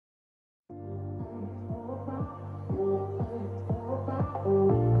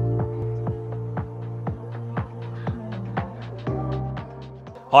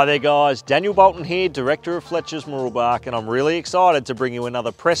Hi there guys, Daniel Bolton here, Director of Fletchers Mooroolbark, and I'm really excited to bring you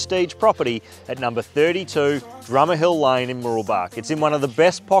another prestige property at number 32 Drummer Hill Lane in Mooroolbark. It's in one of the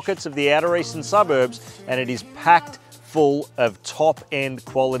best pockets of the outer eastern suburbs and it is packed full of top-end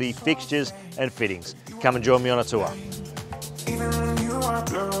quality fixtures and fittings. Come and join me on a tour.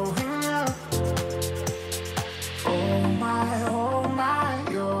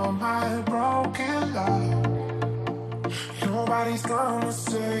 Nobody's gonna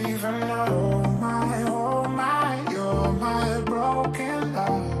save and oh my, you're my broken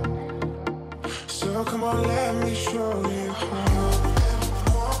love. So come on, let me show you how.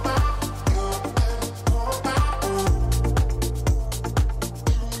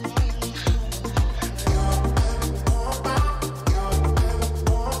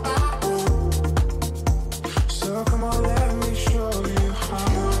 So come on, let me show you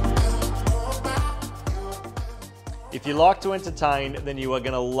how. If you like to entertain, then you are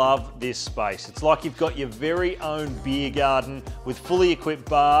going to love this space. It's like you've got your very own beer garden with fully equipped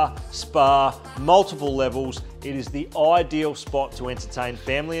bar, spa, multiple levels. It is the ideal spot to entertain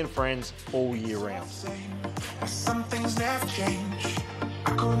family and friends all year round. Some things never change.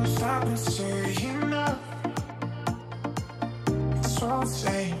 I couldn't stop and say enough. It's all the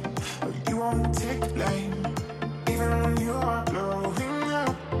same, but you won't take the blame, even when you are blowing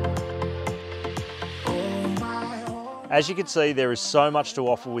up. As you can see, there is so much to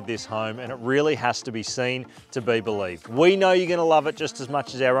offer with this home and it really has to be seen to be believed. We know you're going to love it just as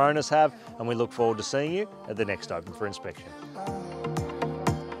much as our owners have, and we look forward to seeing you at the next open for inspection.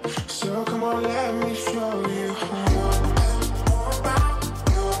 So come on, let me show you.